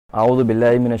A'udhu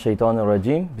billahi minash shaitanir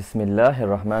rajim. Bismillahir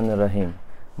rahmanir rahim.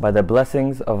 By the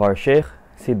blessings of our Shaykh,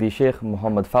 Sidi Shaykh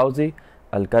Muhammad Fawzi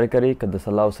Al-Karkari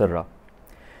Qaddasallahu Sirra.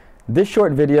 This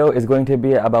short video is going to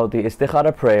be about the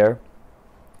Istikhara prayer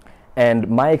and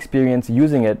my experience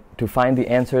using it to find the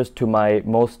answers to my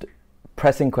most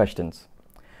pressing questions.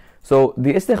 So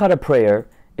the Istikhara prayer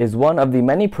is one of the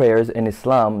many prayers in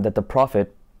Islam that the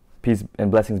Prophet, peace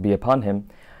and blessings be upon him,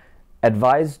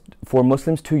 advised for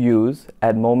Muslims to use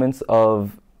at moments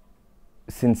of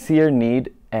sincere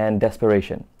need and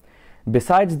desperation.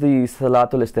 Besides the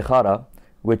Salatul Istikhara,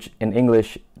 which in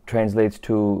English translates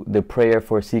to the prayer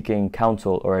for seeking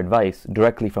counsel or advice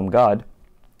directly from God,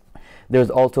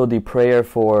 there's also the prayer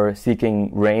for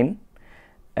seeking rain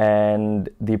and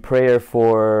the prayer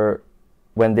for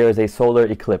when there is a solar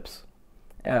eclipse,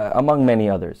 among many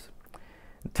others.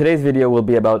 Today's video will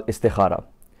be about Istikhara.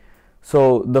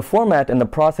 So the format and the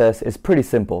process is pretty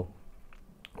simple.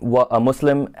 What a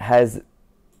Muslim has,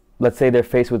 let's say they're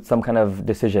faced with some kind of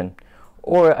decision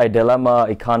or a dilemma,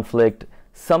 a conflict,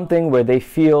 something where they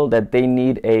feel that they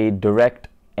need a direct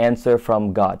answer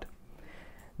from God.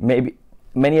 Maybe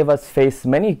many of us face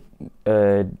many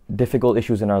difficult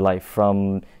issues in our life,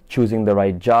 from choosing the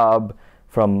right job,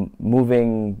 from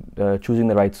moving, choosing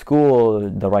the right school,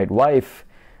 the right wife,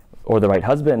 or the right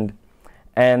husband.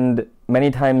 And many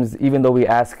times, even though we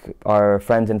ask our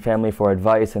friends and family for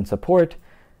advice and support,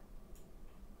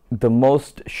 the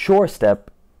most sure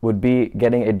step would be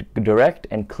getting a direct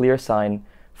and clear sign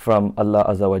from Allah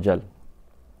Azza wa Jal.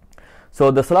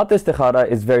 So the Salat Istikhara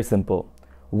is very simple.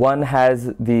 One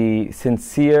has the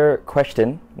sincere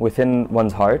question within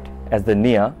one's heart as the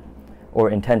niyyah or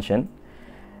intention,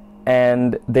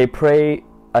 and they pray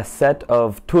a set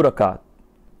of 2 rakat,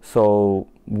 so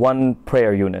one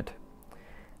prayer unit.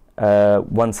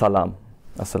 One salam,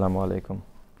 assalamu alaikum.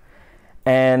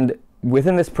 And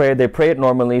within this prayer, they pray it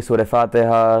normally, Surah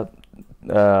Fatiha,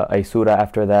 a surah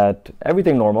after that,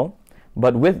 everything normal,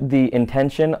 but with the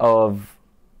intention of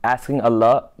asking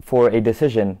Allah for a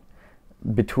decision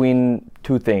between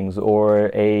two things,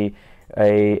 or a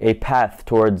path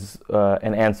towards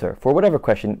an answer for whatever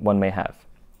question one may have.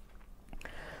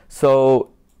 So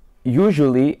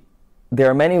usually there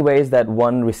are many ways that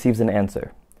one receives an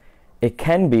answer. It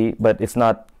can be, but it's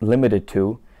not limited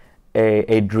to,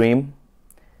 a dream,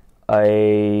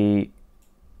 a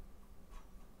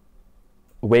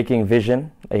waking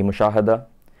vision, a mushahada,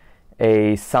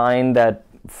 a sign that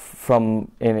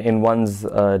from in one's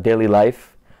daily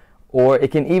life, or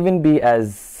it can even be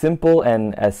as simple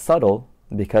and as subtle,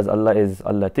 because Allah is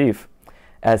Al-Latif,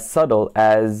 as subtle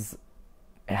as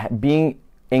being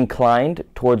inclined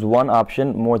towards one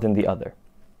option more than the other.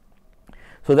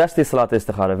 So that's the Salat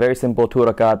Istikhara, very simple, 2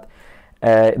 rakat.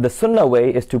 The Sunnah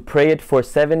way is to pray it for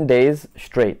 7 days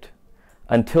straight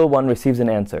until one receives an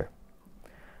answer.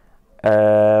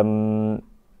 And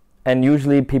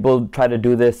usually people try to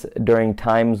do this during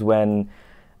times when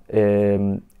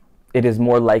it is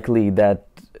more likely that,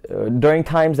 during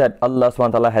times that Allah subhanahu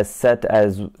wa ta'ala has set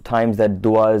as times that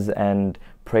du'as and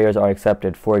prayers are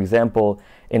accepted. For example,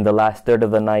 in the last third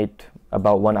of the night,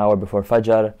 about 1 hour before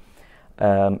Fajr,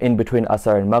 in between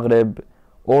Asr and Maghrib,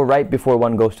 or right before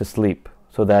one goes to sleep,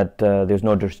 so that there's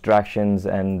no distractions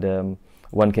and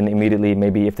one can immediately,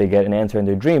 maybe if they get an answer in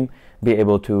their dream, be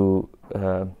able to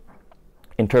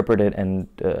interpret it and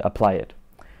apply it.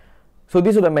 So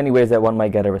these are the many ways that one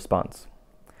might get a response.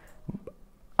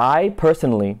 I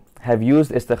personally have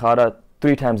used Istikhara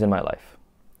 3 times in my life,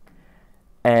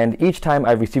 and each time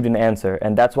I've received an answer,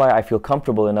 and that's why I feel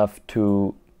comfortable enough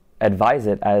to advise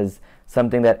it as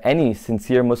something that any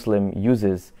sincere Muslim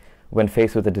uses when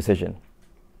faced with a decision.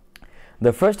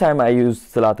 The first time I used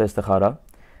Salat Istikhara,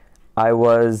 I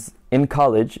was in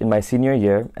college in my senior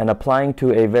year and applying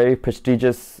to a very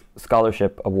prestigious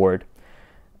scholarship award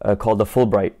called the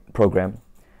Fulbright program.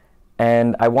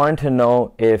 And I wanted to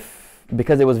know if,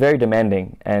 because it was very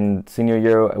demanding, and senior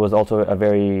year was also a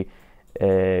very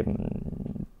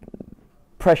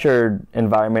pressured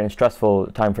environment and stressful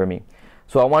time for me.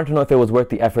 So I wanted to know if it was worth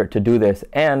the effort to do this,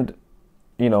 and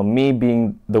me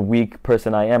being the weak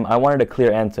person I am, I wanted a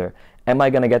clear answer. Am I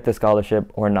going to get this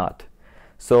scholarship or not?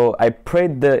 So I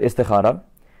prayed the Istikhara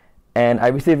and I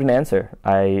received an answer.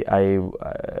 I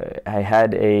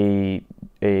had a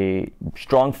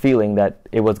strong feeling that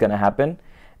it was going to happen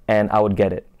and I would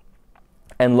get it.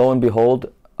 And lo and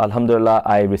behold, alhamdulillah,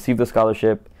 I received the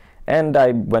scholarship and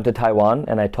I went to Taiwan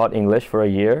and I taught English for a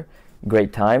year.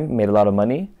 Great time, made a lot of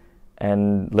money,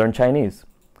 and learned Chinese.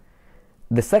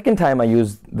 The second time I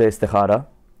used the Istikhara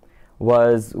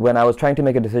was when I was trying to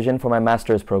make a decision for my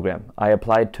master's program. I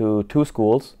applied to 2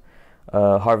 schools,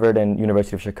 Harvard and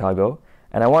University of Chicago,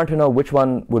 and I wanted to know which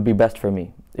one would be best for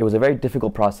me. It was a very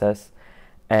difficult process,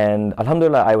 and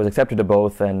alhamdulillah, I was accepted to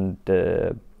both, and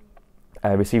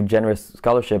I received generous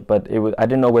scholarship, but I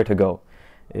didn't know where to go.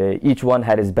 Each one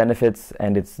had its benefits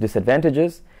and its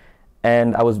disadvantages,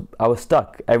 and I was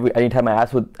stuck. Anytime I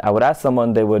would ask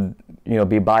someone, they would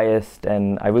be biased,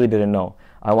 and I really didn't know.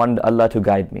 I wanted Allah to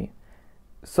guide me.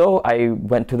 So I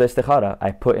went to the Istikhara.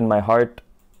 I put in my heart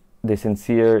the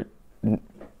sincere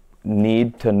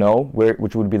need to know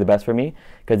which would be the best for me,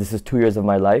 because this is 2 years of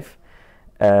my life,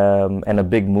 and a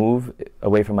big move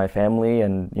away from my family,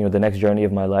 and the next journey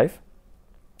of my life.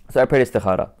 So I prayed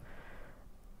Istikhara,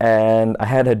 and I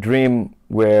had a dream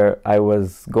where I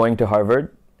was going to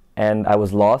Harvard, and I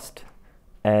was lost,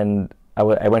 and I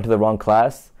went to the wrong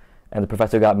class, and the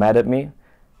professor got mad at me.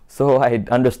 So I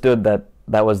understood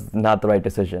that was not the right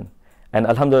decision. And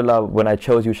alhamdulillah, when I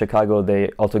chose Chicago, they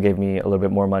also gave me a little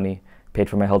bit more money, paid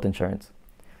for my health insurance.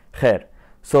 Khair.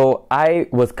 So I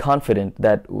was confident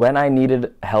that when I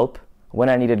needed help, when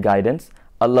I needed guidance,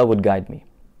 Allah would guide me.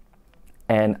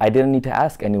 And I didn't need to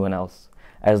ask anyone else.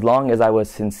 As long as I was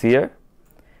sincere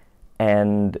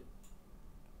and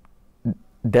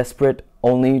desperate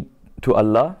only to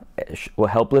Allah, or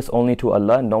helpless only to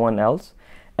Allah, no one else,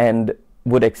 and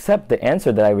would accept the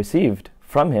answer that I received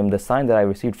from Him, the sign that I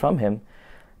received from Him,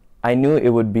 I knew it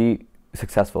would be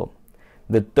successful.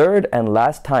 The third and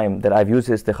last time that I've used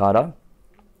Istikhara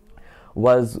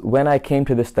was when I came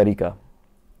to this tariqah.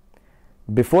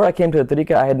 Before I came to the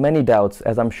tariqah, I had many doubts,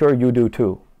 as I'm sure you do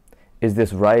too. Is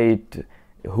this right?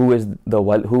 Who is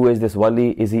this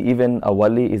wali? Is he even a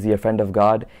wali? Is he a friend of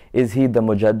God? Is he the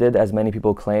mujaddid, as many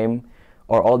people claim?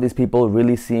 Are all these people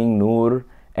really seeing nur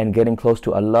and getting close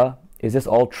to Allah? Is this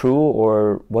all true,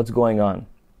 or what's going on?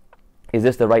 Is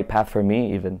this the right path for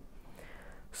me even?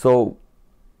 So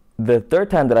the third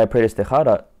time that I prayed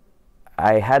Istikhara,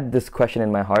 I had this question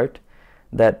in my heart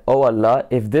that, oh Allah,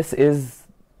 if this is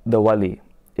the wali,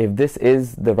 if this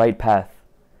is the right path,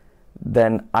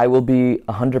 then I will be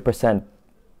 100%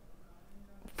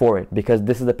 for it, because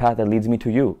this is the path that leads me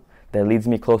to you, that leads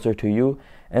me closer to you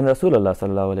and Rasulullah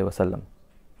sallallahu alaihi wasallam.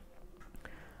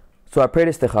 So I prayed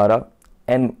Istikhara,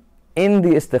 and in the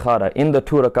Istikhara, in the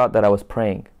 2 rakat that I was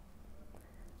praying,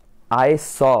 I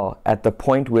saw at the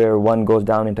point where one goes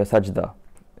down into sajda,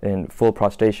 in full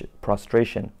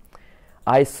prostration,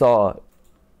 I saw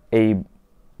a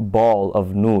ball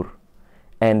of nur,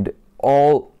 and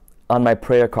all on my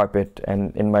prayer carpet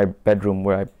and in my bedroom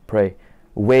where I pray,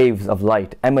 waves of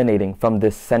light emanating from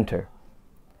this center.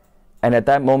 And at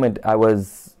that moment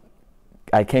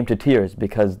I came to tears,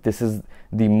 because this is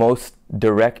the most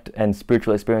direct and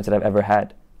spiritual experience that I've ever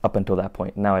had up until that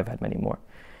point. Now I've had many more.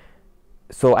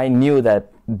 So I knew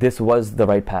that this was the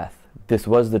right path, this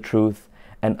was the truth,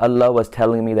 and Allah was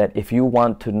telling me that if you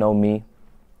want to know me,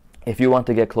 if you want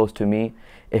to get close to me,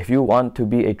 if you want to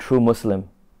be a true Muslim,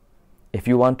 if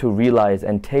you want to realize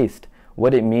and taste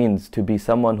what it means to be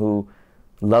someone who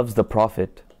loves the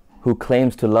Prophet, who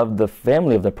claims to love the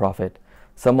family of the Prophet,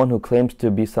 someone who claims to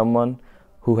be someone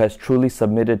who has truly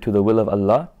submitted to the will of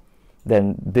Allah,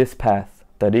 then this path,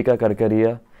 Tariqa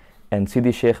Karkariya and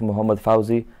Sidi Sheikh Muhammad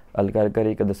Fauzi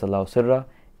Al-Karkari Qaddasallahu Sirra,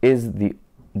 is the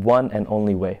one and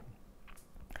only way.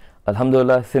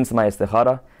 Alhamdulillah, since my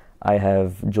Istikhara, I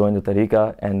have joined the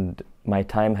Tariqa, and my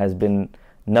time has been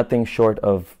nothing short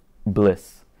of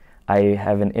bliss. I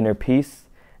have an inner peace,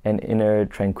 an inner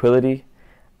tranquility,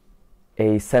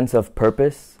 a sense of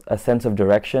purpose, a sense of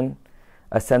direction,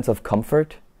 a sense of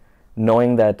comfort,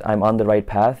 knowing that I'm on the right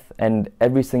path. And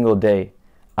every single day,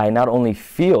 I not only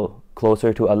feel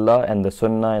closer to Allah and the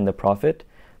Sunnah and the Prophet,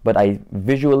 but I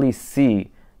visually see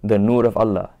the nur of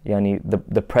Allah, yani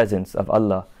the presence of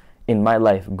Allah in my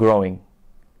life growing,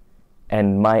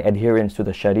 and my adherence to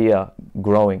the Sharia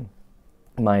growing,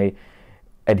 my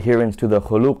adherence to the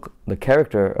khuluq, the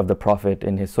character of the Prophet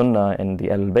in his Sunnah and the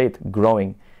Ahlul Bayt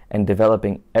growing and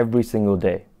developing every single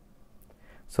day.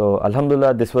 So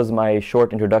alhamdulillah, this was my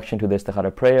short introduction to the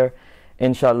Istikhara prayer.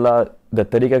 Inshallah, the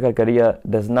Tariqa Karkariya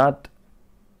does not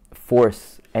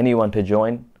force anyone to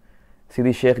join.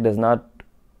 Sidi Sheikh does not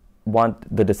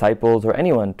want the disciples or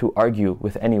anyone to argue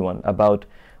with anyone about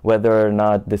whether or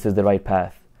not this is the right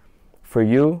path. For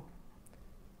you,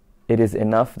 it is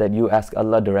enough that you ask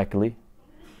Allah directly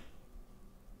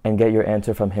and get your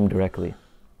answer from Him directly.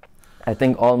 I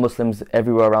think all Muslims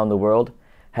everywhere around the world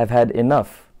have had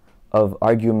enough of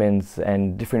arguments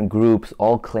and different groups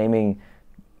all claiming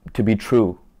to be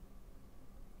true.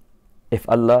 If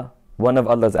Allah, one of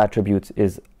Allah's attributes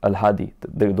is Al-Hadi,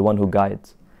 the one who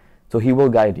guides. So He will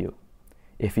guide you.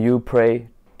 If you pray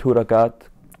 2 rakat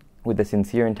with a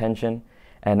sincere intention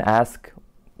and ask,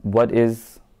 what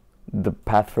is the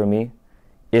path for me?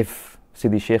 If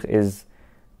Sidi Sheikh is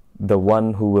the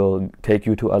one who will take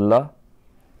you to Allah,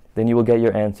 then you will get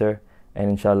your answer, and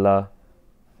inshallah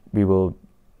we will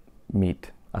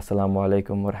meet. Assalamu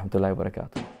alaikum wa rahmatullahi wa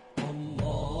barakatuh.